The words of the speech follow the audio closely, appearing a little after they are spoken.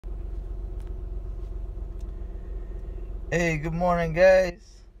Hey, good morning,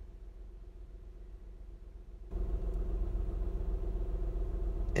 guys.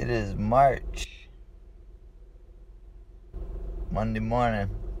 It is Monday morning,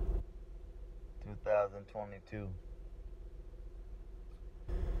 2022.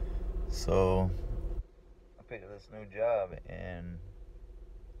 So, I picked up this new job and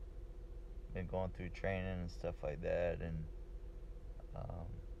been going through training and stuff like that. And um,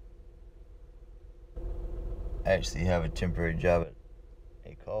 I actually have a temporary job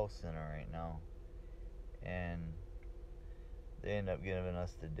at a call center right now. And they end up giving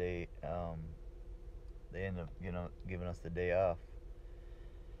us the day. They end up, giving us the day off.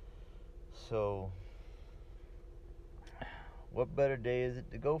 So, what better day is it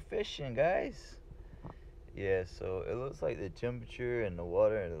to go fishing, guys? Yeah, so it looks like the temperature and the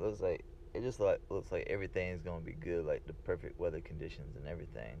water, and it just looks like everything is gonna be good, like the perfect weather conditions and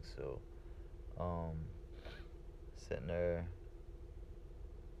everything. So, um, sitting there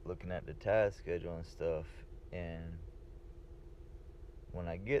looking at the tide schedule and stuff, and when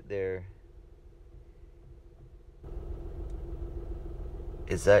I get there,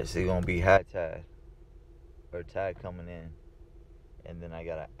 it's actually gonna be high tide or tide coming in, and then I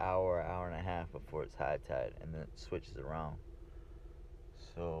got an hour and a half before it's high tide, and then it switches around.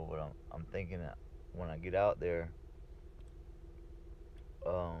 So what I'm thinking that when I get out there,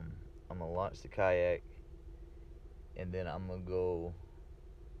 um, I'm gonna launch the kayak and then I'm gonna go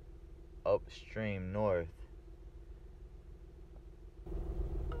upstream north.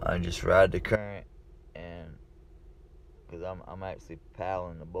 I just ride the current, and because I'm actually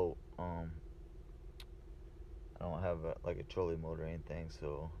paddling the boat. I don't have like a trolley motor or anything,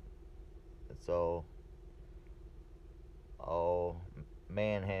 so it's all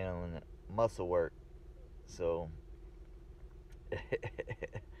manhandling it, muscle work. So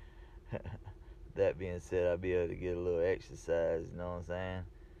that being said, I'll be able to get a little exercise. You know what I'm saying?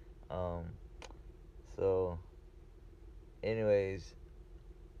 Um, so, anyways,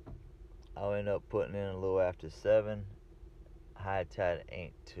 I'll end up putting in a little after 7. High tide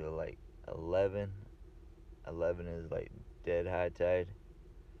ain't till like 11. 11 is like dead high tide.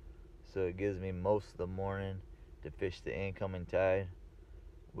 So it gives me most of the morning to fish the incoming tide,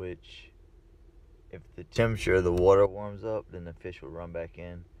 which, if the temperature of the water warms up, then the fish will run back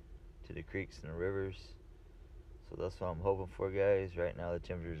in to the creeks and the rivers. So that's what I'm hoping for, guys. Right now the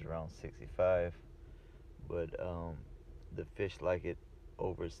temperature is around 65, but the fish like it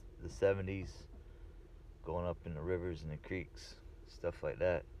over the 70s, going up in the rivers and the creeks, stuff like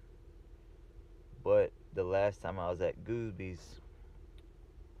that. But the last time I was at Goosby's,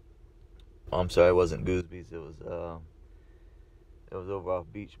 I'm sorry, it wasn't Goosby's. It was over off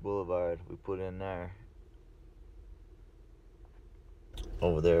Beach Boulevard. We put in there,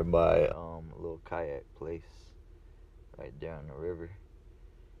 over there by a little kayak place right there on the river,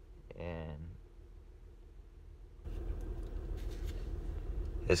 and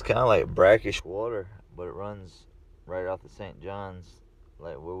it's kind of like brackish water, but it runs right off the St. John's.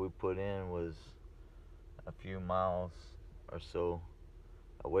 Like where we put in was a few miles or so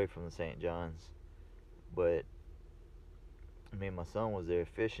away from the St. John's, but me and my son was there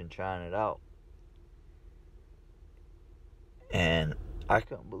fishing, trying it out, and I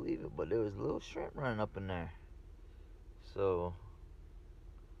couldn't believe it, but there was little shrimp running up in there. So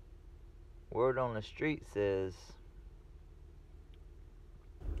word on the street says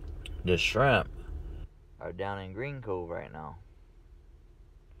the shrimp are down in Green Cove right now.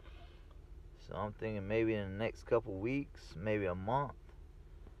 So I'm thinking maybe in the next couple weeks, maybe a month,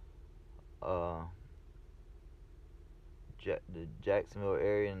 uh, the Jacksonville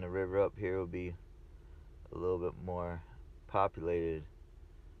area and the river up here will be a little bit more populated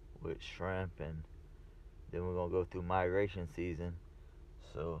with shrimp, and then we're gonna go through migration season.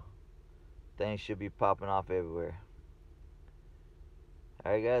 So things should be popping off everywhere.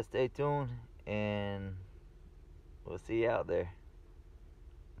 Alright, guys, stay tuned, and we'll see you out there.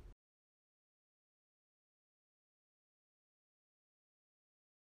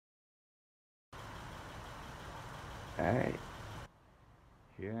 Alright,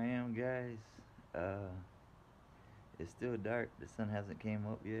 here I am, guys. Uh, it's still dark. The sun hasn't came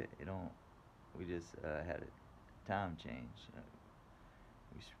up yet. It don't. We just had a time change.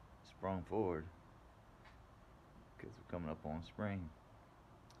 We sprung forward because we're coming up on spring.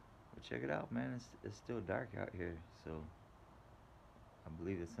 But check it out, man. It's still dark out here. So I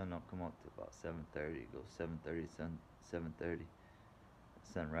believe the sun don't come up to about 7:30. It goes 7:30, 7:30.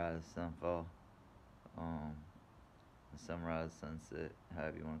 Sunrise, sunfall, um, sunrise, sunset,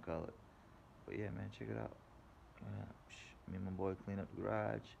 however you want to call it. But yeah, man, check it out. Me and my boy clean up the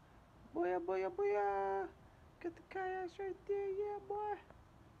garage. Booyah, booyah, booyah. Look at the kayaks right there, yeah, boy.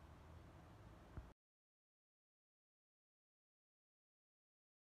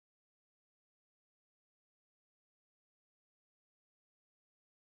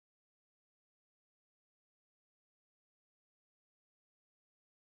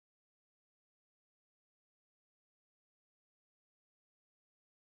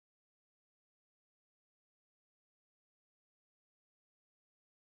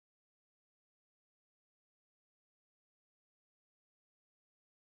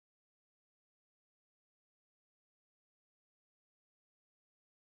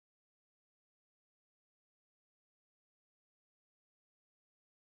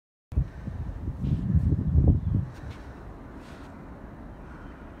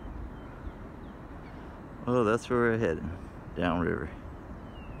 Well, that's where we're heading, downriver.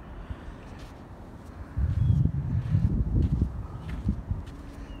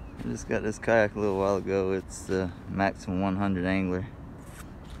 I just got this kayak a little while ago. It's the Maximum 100 Angler.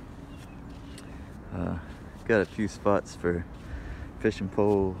 Got a few spots for fishing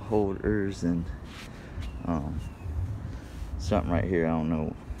pole holders and something right here. I don't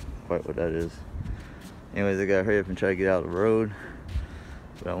know quite what that is. Anyways, I gotta hurry up and try to get out of the road.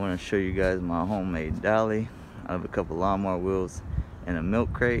 But I want to show you guys my homemade dolly out of a couple lawnmower wheels and a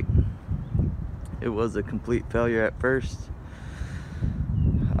milk crate. It was a complete failure at first.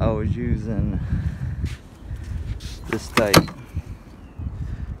 I was using this type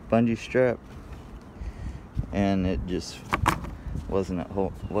bungee strap, and it just wasn't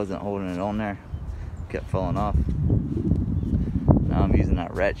holding it on there. Kept falling off. Now I'm using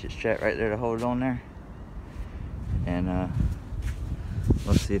that ratchet strap right there to hold it on there, and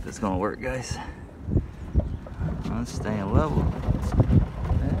let's see if it's gonna work, guys. I'm staying level.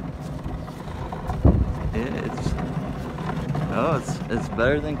 It's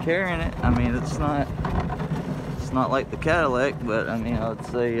better than carrying it. I mean, it's not like the Cadillac, but I mean, I would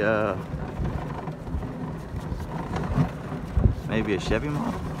say maybe a Chevy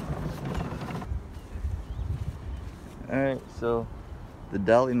model. All right, so the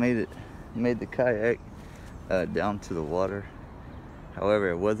dolly made the kayak down to the water. However,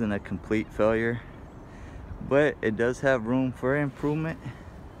 it wasn't a complete failure, but it does have room for improvement.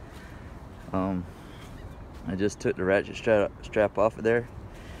 I just took the ratchet strap off of there,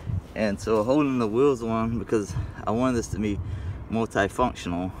 and so holding the wheels on, because I wanted this to be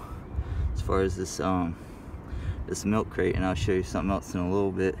multifunctional as far as this this milk crate, and I'll show you something else in a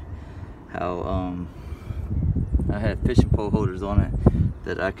little bit. How I had fishing pole holders on it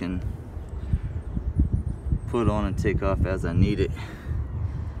that I can put on and take off as I need it.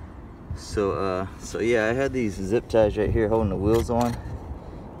 So yeah, I had these zip ties right here holding the wheels on,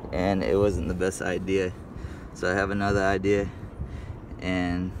 and it wasn't the best idea. So I have another idea,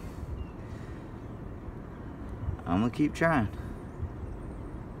 and I'm gonna keep trying.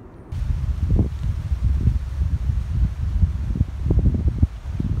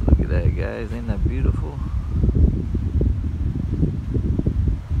 Look at that, guys, ain't that beautiful?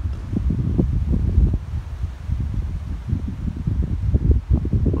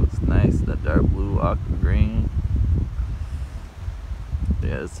 Looks nice, that dark blue, aqua green.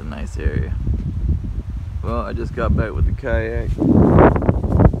 Yeah, it's a nice area. Well, I just got back with the kayak.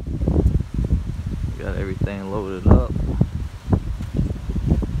 Got everything loaded up.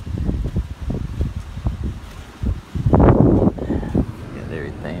 Got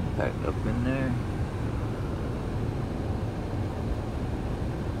everything packed up in there.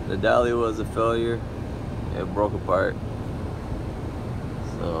 The dolly was a failure. It broke apart.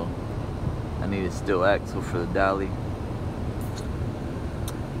 So I need a steel axle for the dolly.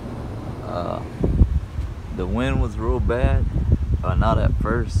 The wind was real bad. Not at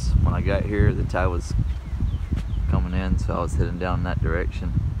first. When I got here, the tide was coming in, so I was heading down that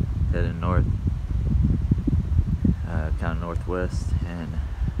direction, heading north, kind of northwest. And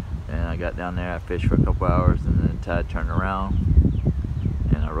I got down there, I fished for a couple hours, and then the tide turned around,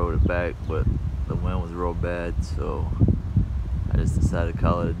 and I rode it back, but the wind was real bad, so I just decided to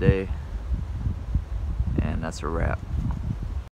call it a day, and that's a wrap.